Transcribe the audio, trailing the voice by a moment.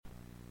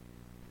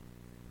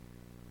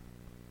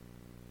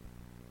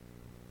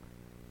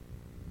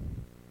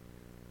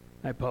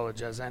I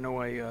apologize. I know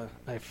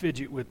I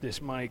fidget with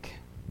this mic.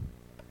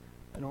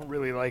 I don't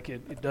really like it.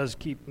 It does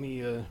keep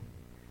me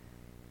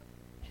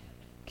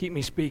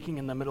speaking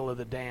in the middle of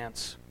the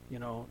dance. You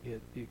know,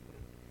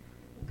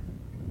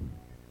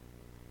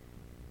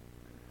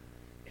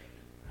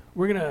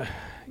 We're going to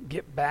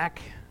get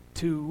back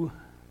to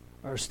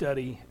our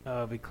study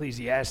of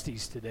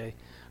Ecclesiastes today.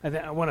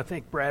 I want to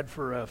thank Brad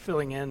for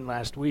filling in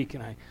last week,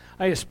 and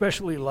I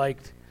especially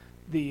liked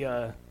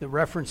the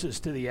references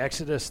to the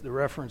Exodus, the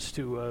reference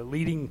to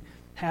leading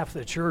half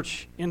the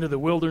church into the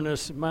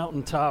wilderness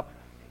mountaintop.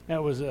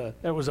 That was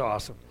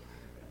awesome.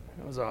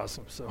 That was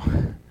awesome. So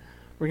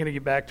we're going to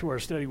get back to our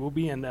study. We'll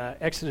be in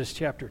Exodus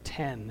chapter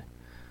 10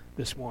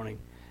 this morning.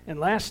 And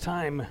last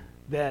time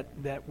that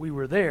we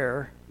were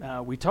there,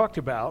 we talked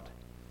about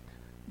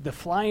the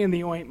fly in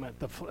the ointment,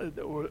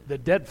 the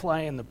dead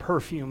fly in the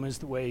perfume is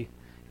the way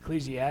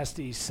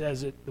Ecclesiastes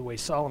says it, the way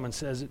Solomon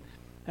says it.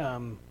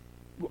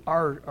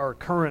 Our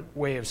current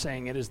way of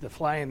saying it is the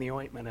fly in the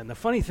ointment. And the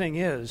funny thing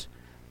is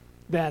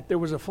that there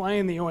was a fly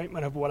in the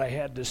ointment of what I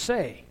had to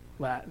say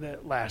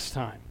last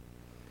time.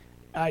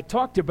 I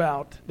talked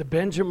about the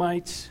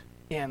Benjamites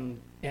and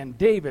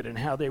David and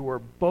how they were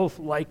both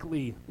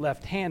likely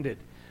left-handed.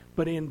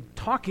 But in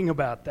talking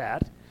about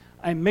that,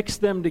 I mixed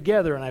them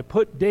together and I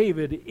put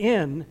David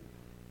in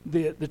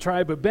the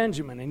tribe of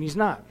Benjamin, and he's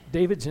not.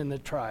 David's in the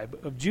tribe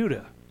of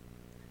Judah.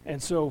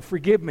 And so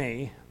forgive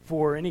me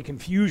for any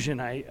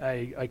confusion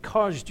I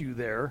caused you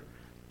there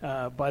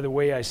by the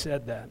way I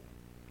said that.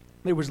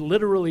 There was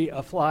literally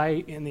a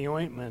fly in the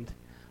ointment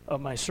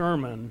of my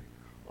sermon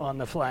on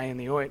the fly in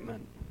the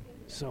ointment.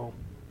 So,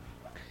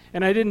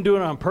 and I didn't do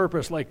it on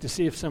purpose, like to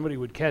see if somebody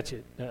would catch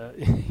it.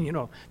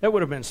 That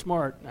would have been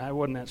smart. I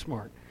wasn't that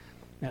smart.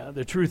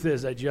 The truth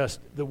is,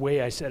 the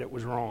way I said it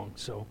was wrong.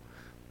 So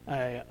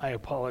I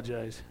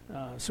apologize.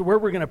 So where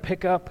we're going to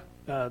pick up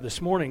this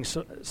morning,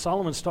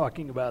 Solomon's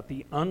talking about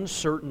the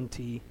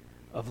uncertainty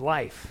of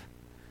life.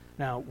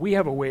 Now, we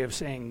have a way of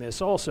saying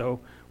this also.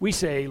 We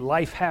say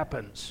life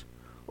happens,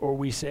 or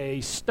we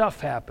say stuff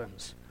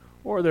happens,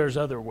 or there's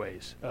other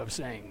ways of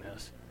saying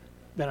this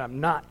that I'm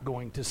not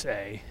going to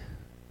say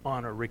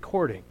on a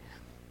recording.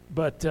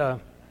 But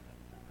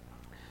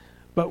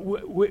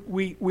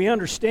we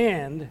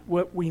understand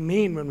what we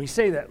mean when we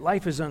say that.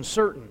 Life is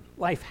uncertain.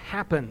 Life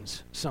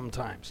happens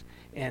sometimes.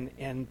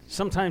 And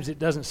sometimes it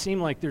doesn't seem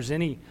like there's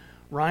any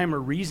rhyme or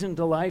reason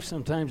to life.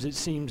 Sometimes it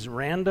seems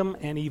random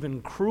and even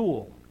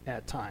cruel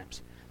at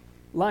times.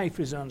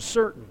 Life is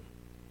uncertain.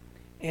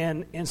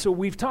 And so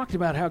we've talked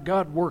about how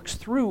God works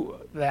through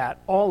that,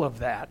 all of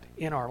that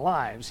in our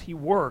lives. He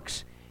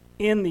works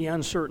in the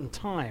uncertain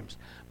times.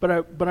 But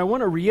I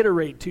want to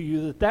reiterate to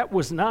you that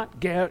was not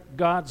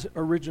God's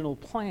original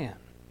plan.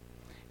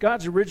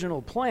 God's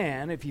original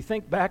plan, if you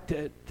think back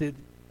to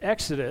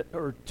Exodus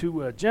or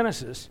to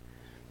Genesis,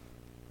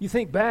 you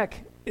think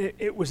back,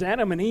 it was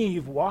Adam and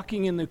Eve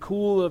walking in the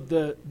cool of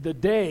the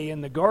day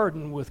in the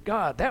garden with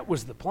God. That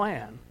was the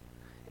plan.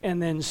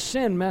 And then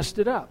sin messed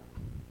it up.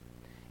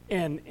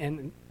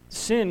 And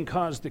sin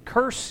caused the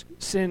curse,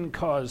 sin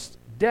caused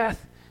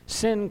death,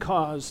 sin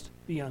caused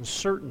the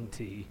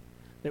uncertainty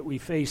that we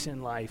face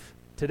in life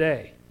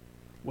today.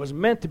 It wasn't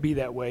meant to be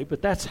that way,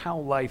 but that's how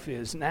life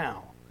is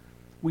now.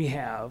 We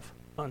have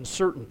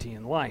uncertainty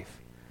in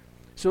life.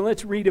 So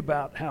let's read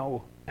about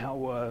how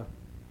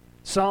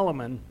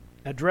Solomon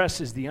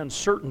addresses the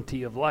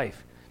uncertainty of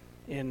life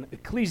in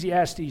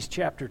Ecclesiastes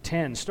chapter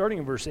 10, starting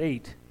in verse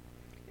 8,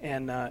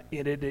 and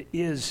it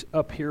is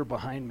up here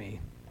behind me.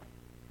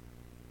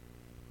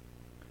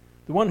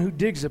 The one who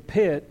digs a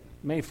pit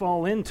may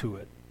fall into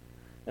it,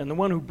 and the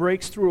one who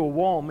breaks through a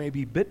wall may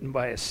be bitten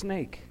by a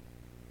snake.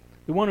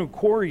 The one who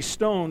quarries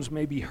stones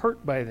may be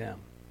hurt by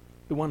them.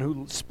 The one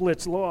who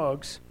splits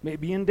logs may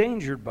be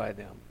endangered by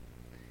them.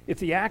 If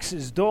the axe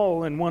is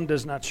dull and one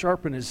does not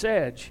sharpen its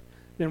edge,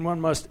 then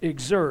one must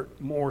exert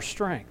more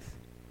strength.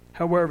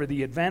 However,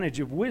 the advantage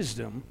of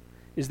wisdom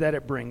is that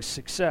it brings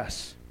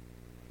success.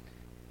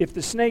 If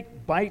the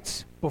snake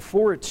bites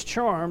before it's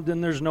charmed,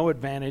 then there's no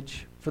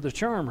advantage for the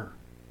charmer.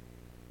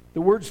 The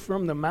words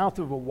from the mouth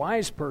of a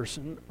wise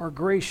person are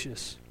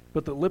gracious,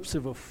 but the lips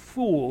of a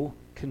fool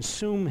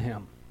consume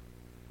him.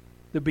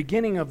 The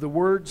beginning of the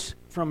words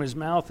from his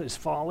mouth is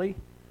folly,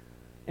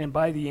 and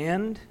by the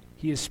end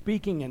he is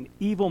speaking an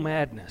evil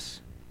madness.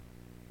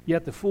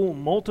 Yet the fool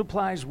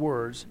multiplies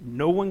words.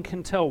 No one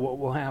can tell what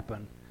will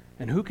happen,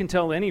 and who can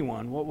tell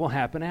anyone what will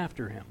happen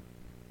after him?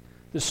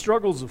 The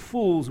struggles of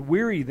fools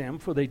weary them,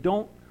 for they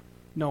don't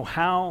know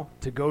how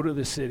to go to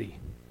the city.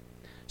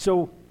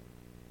 So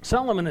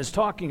Solomon is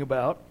talking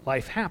about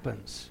life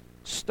happens.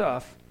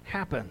 Stuff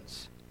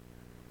happens.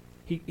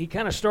 He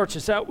kind of starts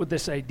us out with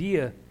this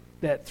idea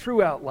that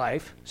throughout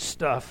life,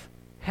 stuff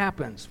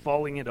happens.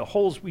 Falling into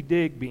holes we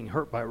dig, being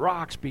hurt by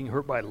rocks, being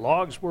hurt by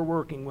logs we're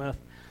working with.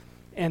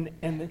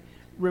 And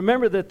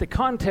remember that the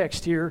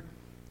context here,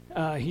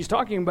 he's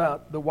talking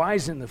about the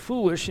wise and the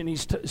foolish, and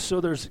so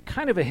there's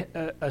kind of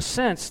a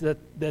sense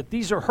that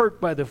these are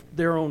hurt by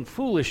their own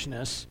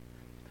foolishness,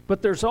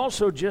 but there's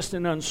also just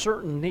an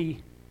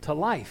uncertainty to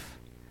life.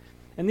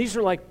 And these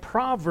are like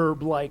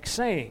proverb-like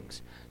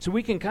sayings. So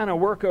we can kind of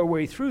work our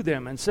way through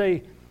them and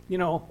say,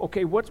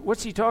 okay,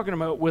 what's he talking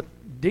about with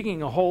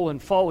digging a hole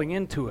and falling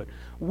into it?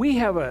 We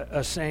have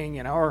a saying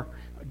in our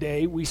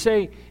day. We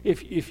say,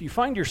 if you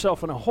find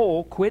yourself in a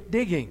hole, quit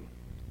digging.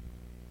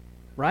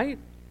 Right?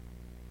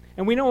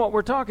 And we know what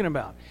we're talking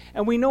about.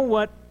 And we know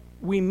what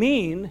we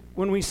mean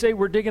when we say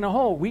we're digging a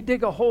hole. We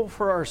dig a hole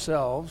for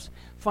ourselves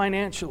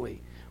financially.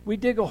 We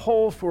dig a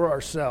hole for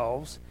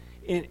ourselves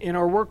in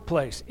our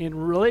workplace, in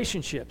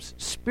relationships,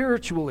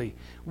 spiritually.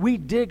 We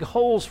dig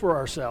holes for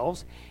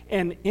ourselves,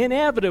 and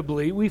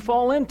inevitably we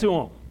fall into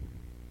them.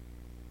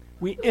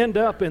 We end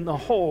up in the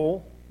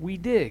hole we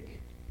dig.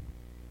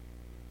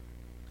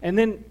 And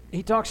then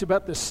he talks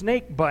about the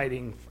snake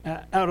biting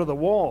out of the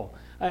wall.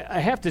 I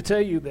have to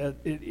tell you that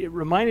it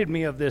reminded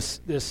me of this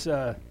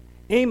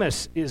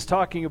Amos is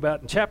talking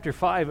about in chapter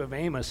 5 of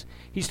Amos.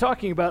 He's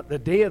talking about the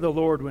day of the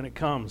Lord when it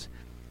comes.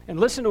 And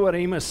listen to what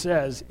Amos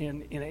says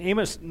in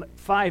Amos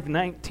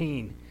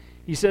 5:19.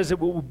 He says, "It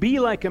will be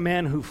like a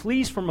man who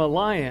flees from a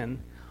lion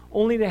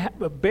only to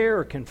have a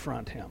bear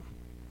confront him."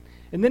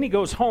 And then he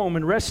goes home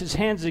and rests his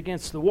hands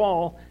against the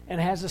wall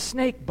and has a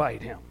snake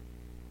bite him.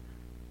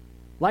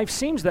 Life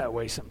seems that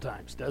way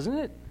sometimes, doesn't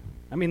it?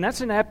 I mean,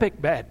 that's an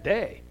epic bad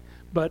day.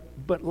 But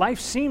life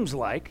seems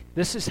like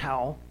this is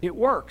how it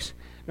works.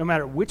 No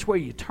matter which way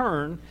you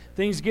turn,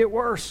 things get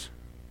worse.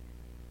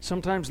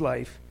 Sometimes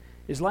life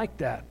is like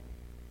that.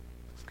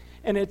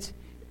 And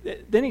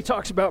then he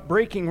talks about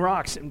breaking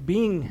rocks and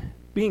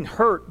being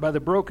hurt by the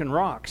broken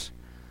rocks.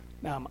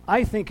 Now,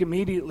 I think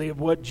immediately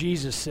of what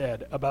Jesus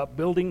said about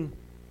building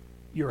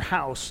your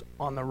house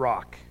on the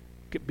rock,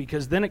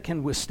 because then it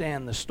can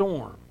withstand the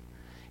storm.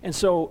 And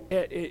so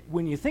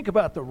when you think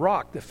about the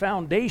rock, the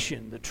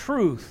foundation, the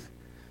truth,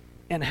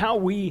 and how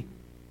we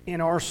in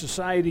our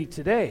society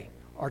today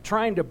are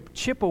trying to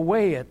chip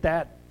away at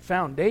that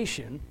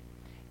foundation,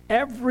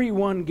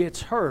 everyone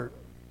gets hurt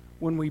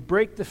when we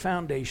break the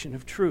foundation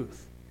of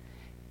truth.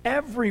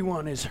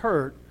 Everyone is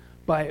hurt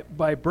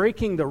by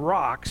breaking the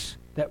rocks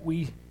that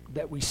we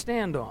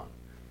stand on,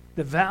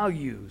 the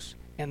values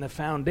and the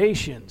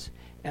foundations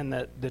and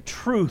the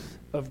truth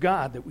of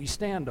God that we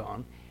stand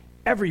on.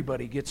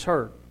 Everybody gets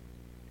hurt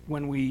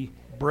when we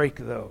break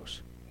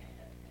those.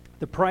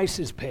 The price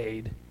is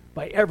paid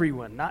by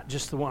everyone, not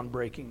just the one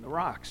breaking the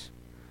rocks.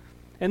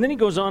 And then he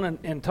goes on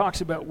and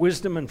talks about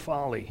wisdom and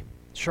folly.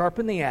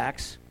 Sharpen the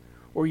axe,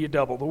 or you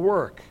double the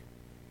work.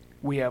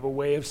 We have a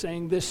way of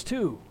saying this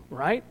too,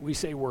 right? We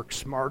say work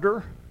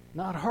smarter,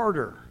 not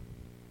harder.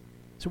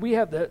 So we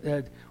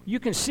have you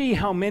can see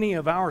how many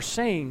of our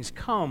sayings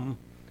come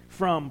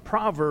from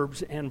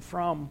Proverbs and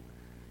from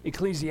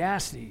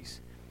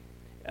Ecclesiastes.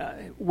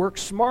 Work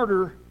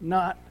smarter,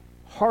 not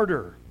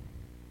harder.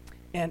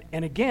 And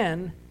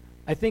again,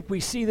 I think we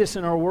see this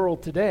in our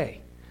world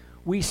today.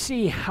 We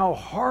see how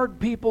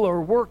hard people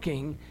are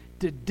working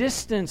to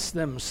distance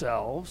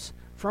themselves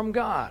from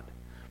God,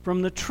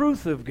 from the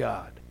truth of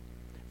God,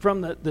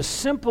 from the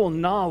simple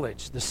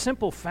knowledge, the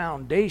simple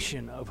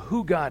foundation of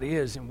who God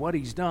is and what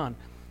He's done.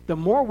 The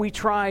more we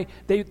try,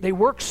 they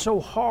work so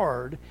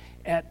hard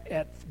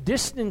at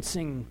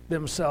distancing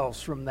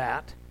themselves from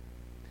that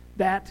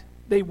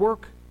they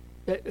work,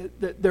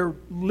 they're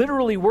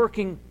literally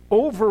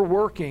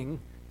overworking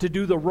to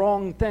do the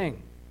wrong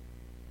thing.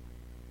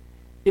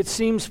 It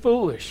seems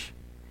foolish,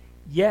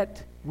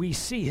 yet we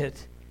see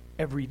it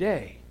every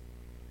day.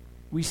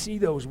 We see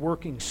those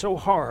working so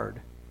hard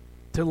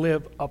to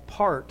live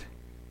apart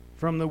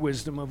from the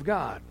wisdom of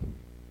God.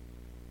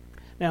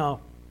 Now,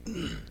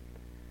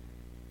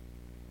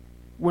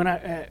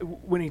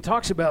 when he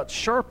talks about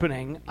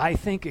sharpening, I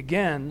think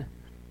again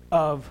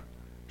of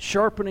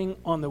sharpening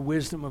on the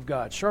wisdom of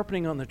God,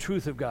 sharpening on the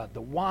truth of God.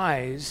 The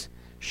wise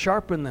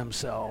sharpen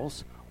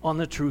themselves on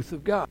the truth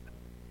of God.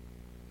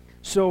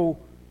 So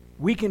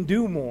we can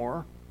do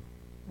more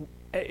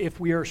if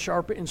we are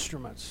sharp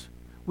instruments.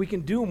 We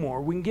can do more.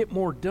 We can get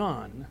more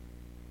done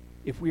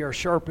if we are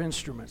sharp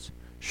instruments.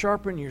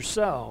 Sharpen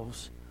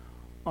yourselves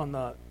on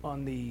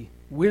the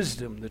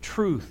wisdom, the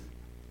truth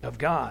of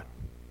God.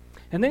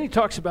 And then he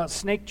talks about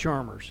snake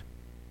charmers.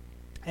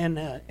 And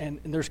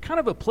there's kind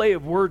of a play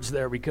of words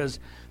there, because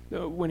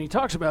when he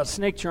talks about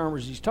snake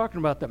charmers, he's talking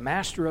about the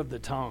master of the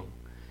tongue,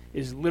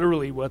 is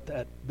literally what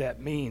that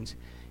means.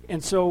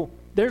 And so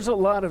there's a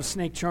lot of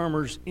snake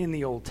charmers in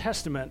the Old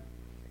Testament,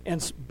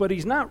 but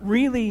he's not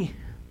really,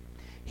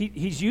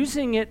 he's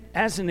using it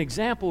as an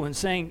example and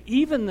saying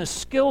even the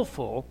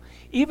skillful,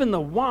 even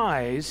the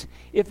wise,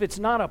 if it's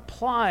not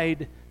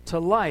applied to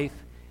life,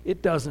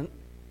 it doesn't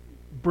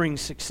bring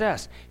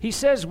success. He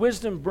says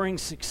wisdom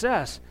brings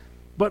success,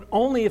 but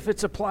only if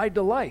it's applied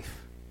to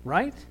life,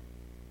 right?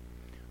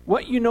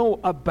 What you know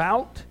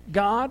about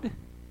God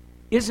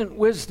isn't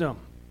wisdom.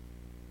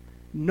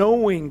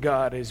 Knowing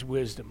God is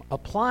wisdom.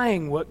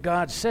 Applying what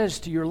God says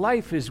to your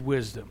life is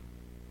wisdom.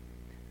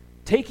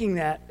 Taking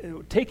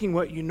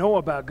what you know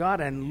about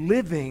God and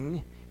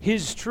living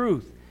His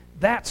truth,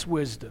 that's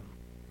wisdom.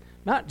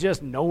 Not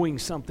just knowing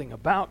something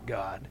about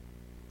God.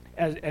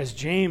 As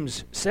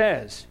James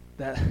says,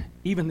 that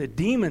even the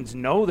demons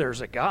know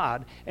there's a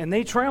God, and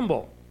they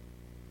tremble.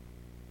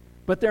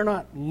 But they're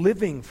not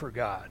living for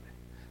God.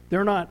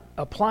 They're not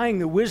applying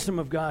the wisdom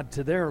of God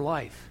to their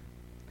life.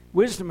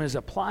 Wisdom is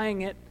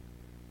applying it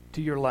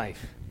to your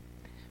life.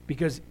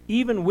 Because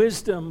even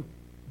wisdom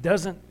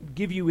doesn't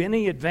give you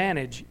any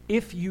advantage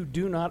if you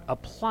do not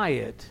apply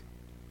it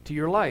to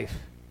your life.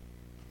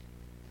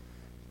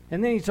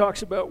 And then he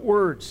talks about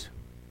words.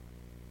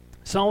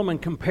 Solomon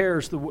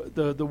compares the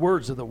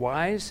words of the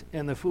wise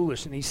and the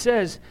foolish. And he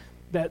says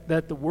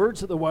that the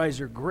words of the wise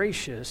are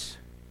gracious,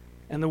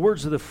 and the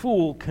words of the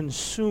fool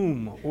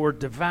consume or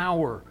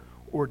devour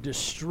or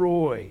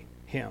destroy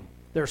him.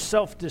 They're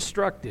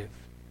self-destructive.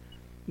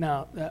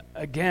 Now,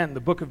 again, the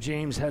book of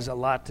James has a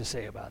lot to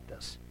say about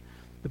this.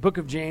 The book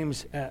of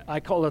James, I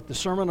call it the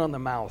Sermon on the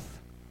Mouth,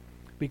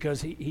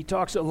 because he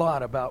talks a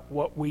lot about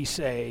what we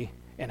say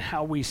and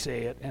how we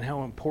say it and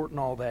how important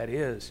all that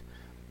is.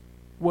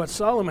 What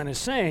Solomon is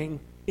saying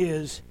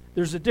is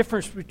there's a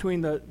difference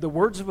between the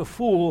words of a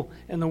fool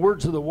and the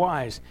words of the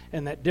wise,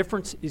 and that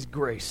difference is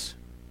grace.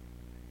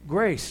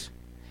 Grace.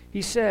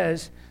 He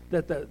says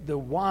that the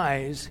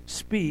wise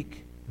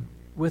speak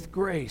with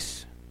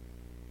grace.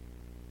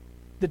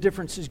 The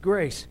difference is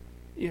grace.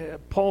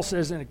 Paul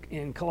says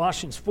in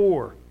Colossians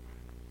 4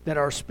 that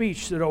our speech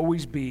should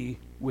always be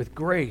with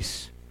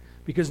grace.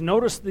 Because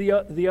notice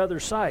the other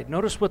side.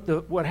 Notice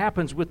what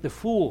happens with the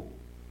fool.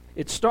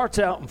 It starts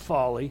out in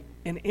folly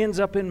and ends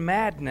up in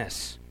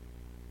madness.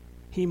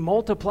 He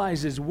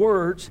multiplies his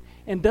words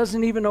and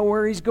doesn't even know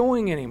where he's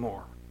going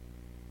anymore.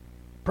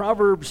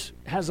 Proverbs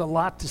has a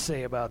lot to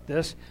say about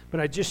this, but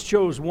I just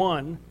chose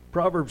one.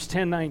 Proverbs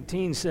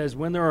 10:19 says,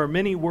 when there are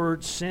many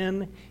words,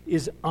 sin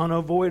is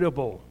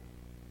unavoidable.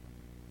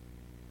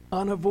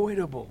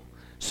 Unavoidable.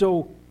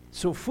 So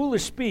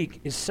foolish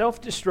speak is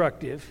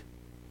self-destructive,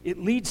 it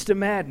leads to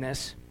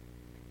madness,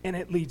 and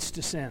it leads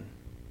to sin.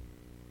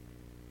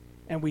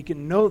 And we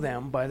can know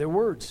them by their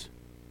words.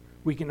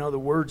 We can know the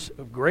words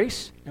of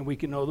grace, and we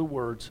can know the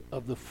words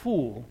of the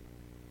fool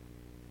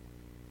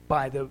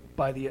by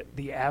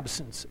the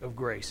absence of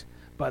grace,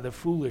 by the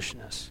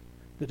foolishness,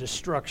 the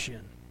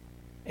destruction,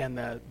 and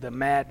the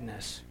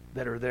madness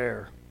that are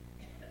there.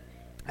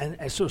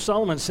 And so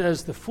Solomon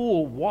says the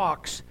fool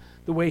walks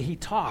the way he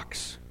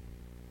talks.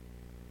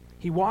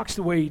 He walks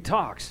the way he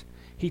talks.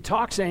 He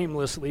talks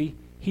aimlessly.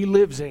 He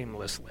lives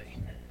aimlessly.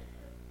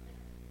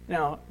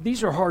 Now,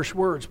 these are harsh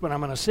words, but I'm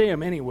going to say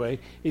them anyway.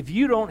 If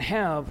you don't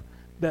have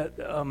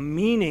a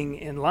meaning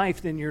in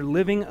life, then you're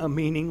living a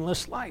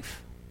meaningless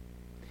life.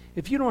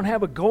 If you don't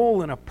have a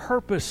goal and a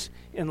purpose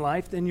in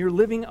life, then you're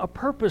living a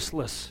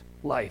purposeless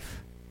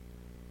life.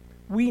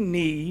 We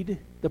need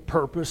the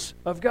purpose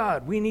of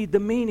God. We need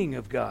the meaning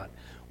of God.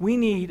 We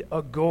need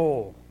a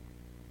goal.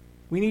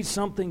 We need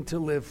something to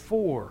live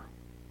for.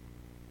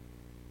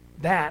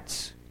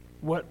 That's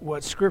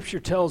what Scripture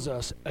tells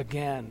us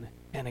again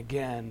and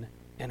again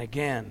and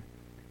again.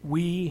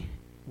 We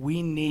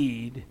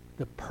need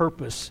the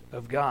purpose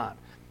of God.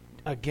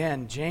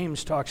 Again,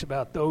 James talks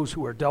about those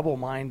who are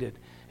double-minded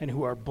and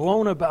who are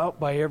blown about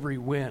by every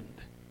wind.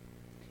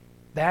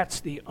 That's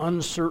the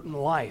uncertain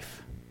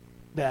life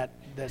that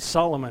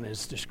Solomon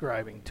is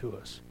describing to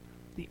us.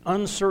 The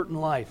uncertain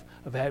life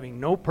of having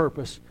no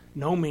purpose,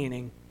 no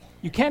meaning.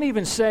 You can't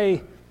even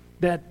say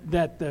that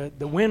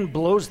the wind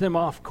blows them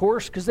off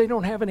course, because they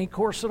don't have any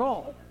course at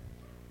all.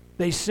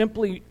 They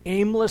simply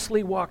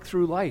aimlessly walk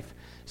through life.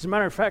 As a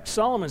matter of fact,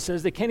 Solomon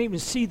says they can't even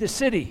see the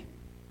city.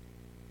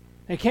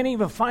 They can't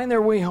even find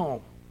their way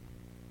home.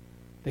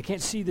 They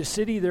can't see the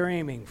city they're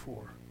aiming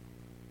for.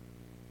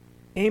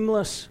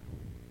 Aimless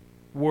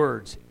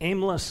words,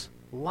 aimless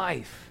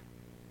life.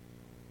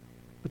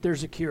 But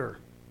there's a cure.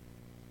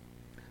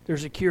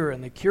 There's a cure,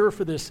 and the cure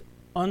for this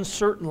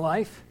uncertain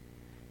life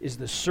is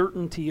the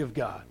certainty of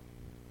God.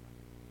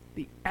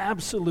 The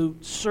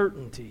absolute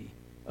certainty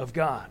of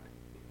God.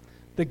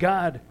 The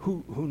God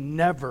who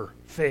never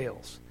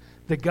fails.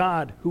 The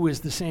God who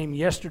is the same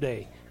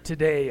yesterday,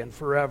 today, and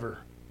forever.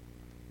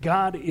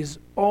 God is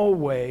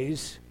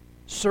always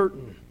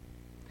certain.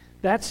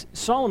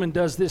 Solomon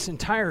does this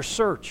entire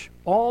search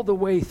all the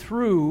way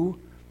through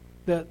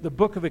the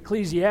book of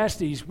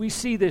Ecclesiastes. We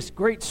see this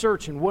great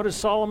search, and what does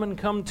Solomon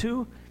come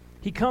to?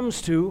 He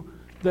comes to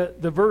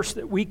the verse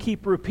that we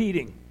keep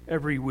repeating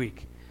every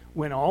week.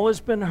 When all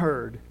has been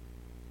heard,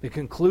 the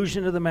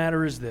conclusion of the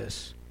matter is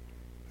this: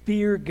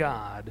 fear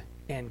God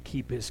and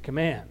keep His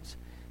commands.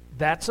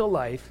 That's a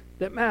life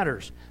that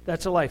matters.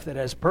 That's a life that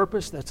has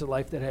purpose. That's a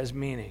life that has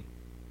meaning.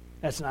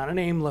 That's not an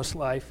aimless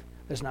life.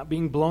 That's not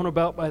being blown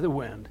about by the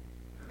wind.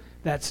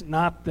 That's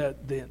not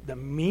the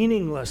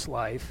meaningless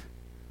life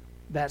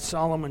that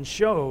Solomon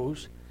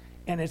shows,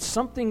 and it's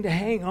something to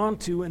hang on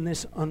to in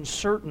this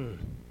uncertain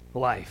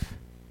life.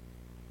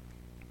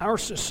 Our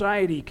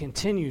society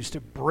continues to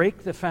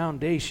break the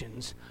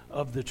foundations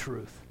of the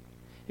truth.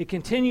 It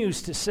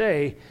continues to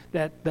say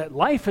that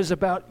life is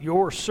about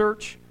your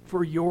search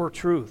for your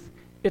truth.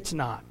 It's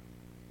not.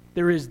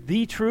 There is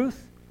the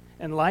truth,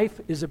 and life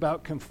is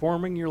about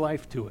conforming your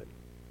life to it.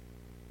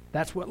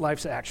 That's what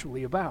life's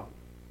actually about.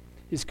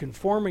 is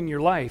conforming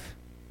your life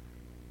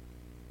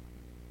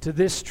to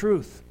this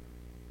truth.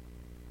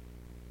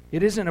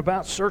 It isn't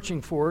about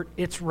searching for it.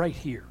 It's right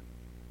here.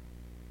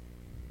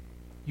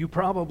 You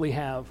probably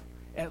have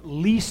at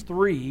least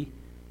 3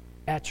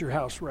 at your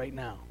house right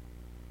now.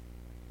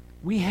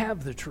 We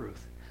have the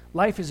truth.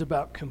 Life is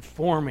about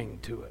conforming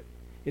to it.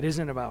 It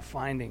isn't about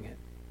finding it.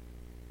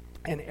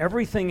 And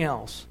everything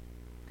else,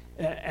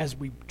 as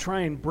we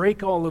try and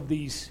break all of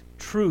these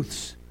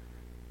truths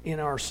in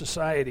our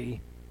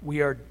society,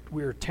 we are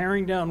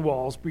tearing down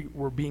walls.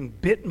 We're being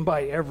bitten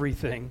by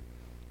everything.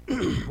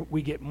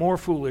 We get more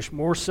foolish,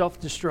 more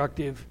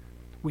self-destructive.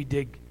 We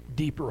dig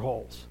deeper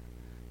holes.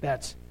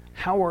 That's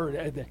how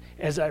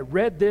as I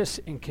read this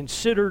and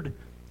considered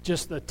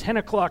just the 10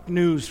 o'clock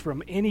news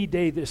from any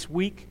day this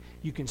week,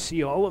 you can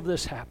see all of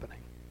this happening.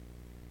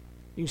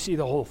 You can see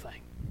the whole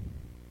thing.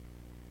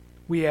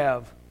 We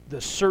have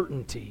the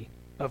certainty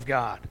of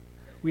God.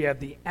 We have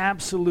the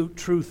absolute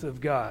truth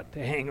of God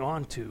to hang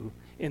on to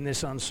in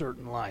this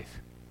uncertain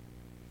life.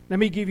 Let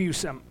me give you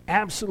some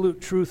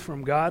absolute truth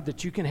from God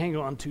that you can hang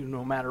on to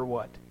no matter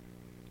what.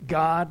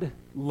 God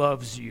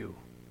loves you.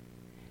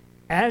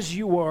 As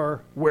you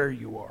are where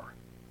you are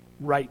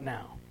right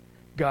now,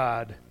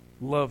 God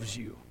loves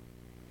you.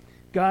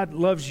 God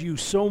loves you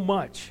so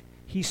much,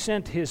 He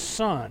sent His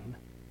Son,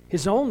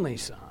 His only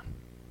Son,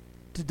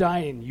 to die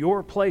in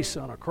your place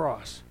on a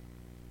cross,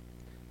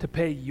 to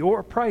pay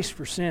your price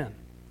for sin.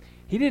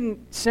 He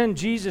didn't send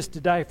Jesus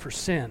to die for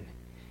sin.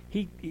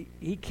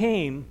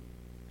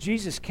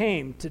 Jesus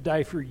came to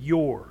die for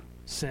your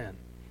sin.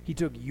 He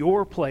took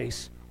your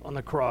place on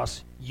the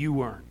cross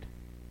you earned,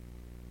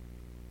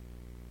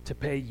 to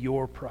pay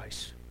your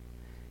price.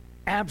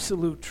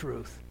 Absolute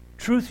truth.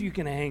 Truth you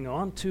can hang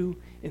on to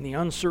in the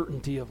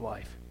uncertainty of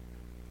life.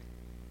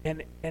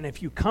 And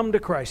if you come to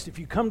Christ, if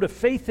you come to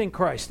faith in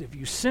Christ, if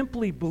you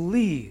simply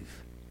believe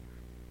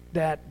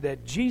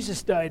that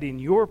Jesus died in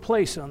your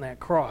place on that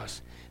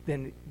cross,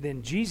 then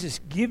Jesus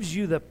gives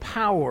you the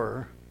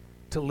power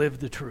to live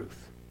the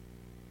truth.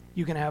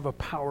 You can have a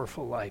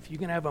powerful life. You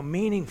can have a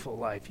meaningful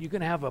life. You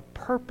can have a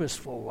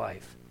purposeful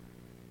life,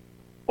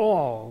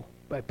 all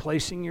by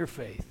placing your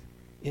faith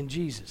in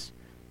Jesus.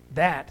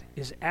 That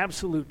is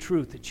absolute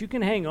truth that you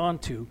can hang on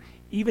to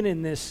even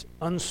in this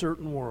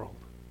uncertain world.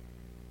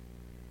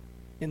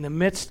 In the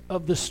midst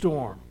of the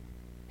storm,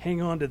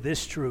 hang on to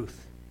this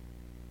truth.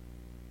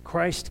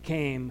 Christ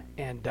came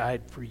and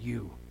died for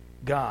you.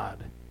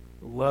 God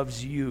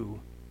loves you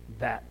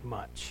that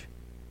much.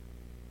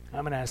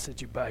 I'm going to ask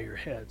that you bow your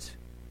heads.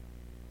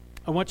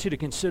 I want you to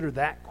consider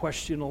that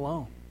question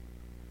alone.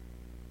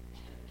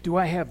 Do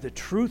I have the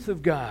truth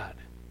of God,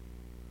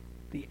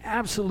 the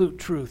absolute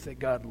truth that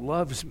God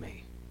loves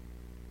me,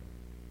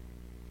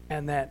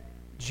 and that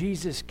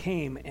Jesus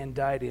came and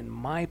died in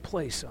my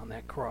place on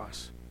that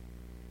cross?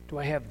 Do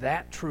I have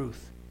that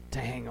truth to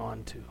hang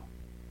on to?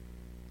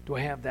 Do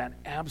I have that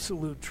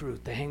absolute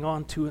truth to hang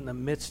on to in the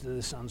midst of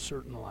this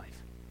uncertain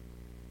life?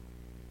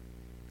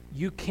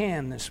 You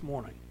can this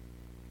morning.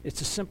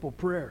 It's a simple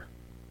prayer.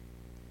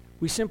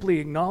 We simply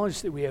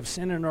acknowledge that we have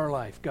sin in our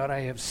life. God,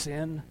 I have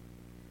sin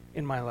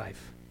in my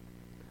life.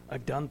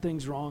 I've done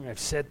things wrong. I've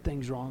said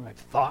things wrong. I've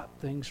thought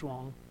things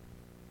wrong.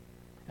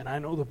 And I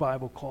know the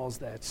Bible calls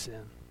that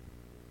sin.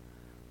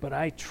 But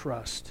I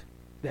trust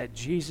that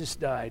Jesus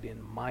died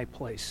in my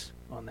place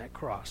on that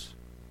cross.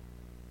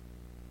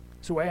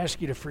 So I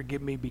ask you to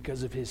forgive me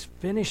because of His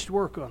finished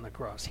work on the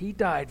cross. He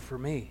died for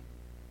me.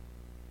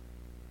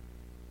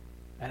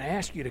 And I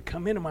ask you to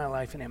come into my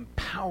life and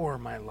empower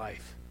my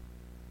life.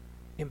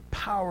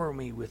 Empower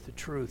me with the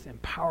truth.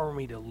 Empower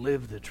me to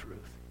live the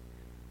truth.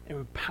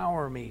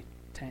 Empower me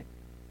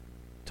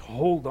to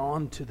hold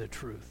on to the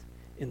truth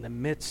in the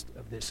midst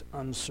of this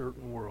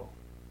uncertain world.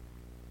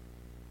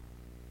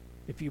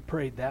 If you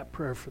prayed that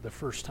prayer for the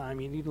first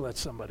time, you need to let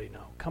somebody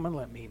know. Come and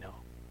let me know.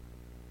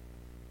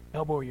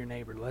 Elbow your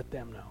neighbor, let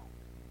them know.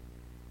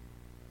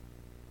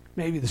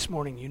 Maybe this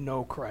morning you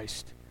know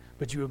Christ,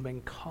 but you have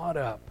been caught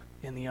up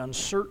in the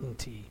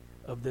uncertainty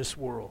of this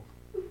world.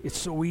 It's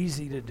so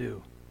easy to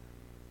do.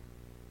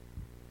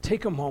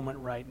 Take a moment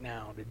right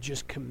now to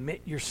just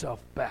commit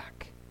yourself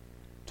back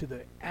to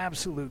the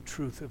absolute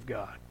truth of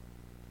God.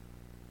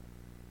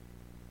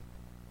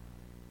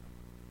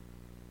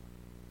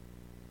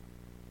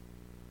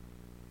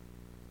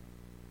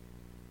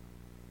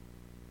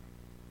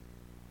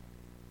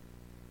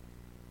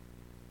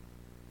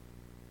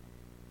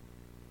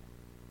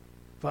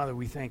 Father,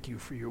 we thank you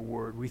for your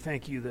word. We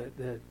thank you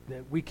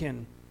that we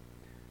can,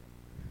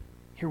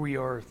 here we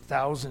are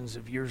thousands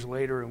of years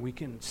later, and we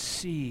can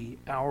see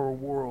our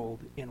world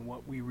in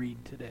what we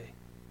read today.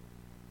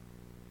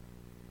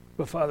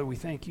 But Father, we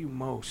thank you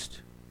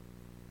most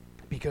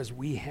because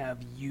we have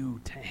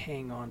you to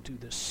hang on to,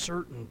 the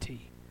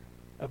certainty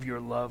of your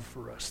love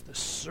for us, the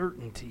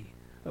certainty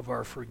of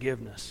our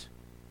forgiveness,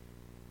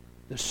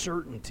 the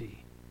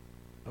certainty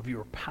of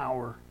your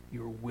power,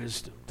 your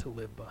wisdom to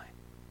live by.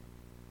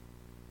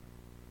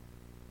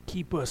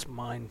 Keep us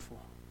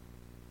mindful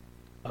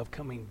of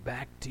coming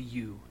back to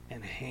you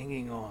and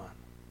hanging on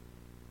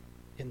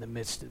in the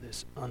midst of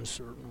this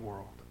uncertain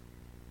world.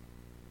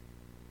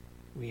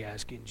 We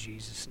ask in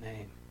Jesus'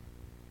 name.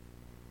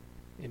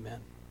 Amen.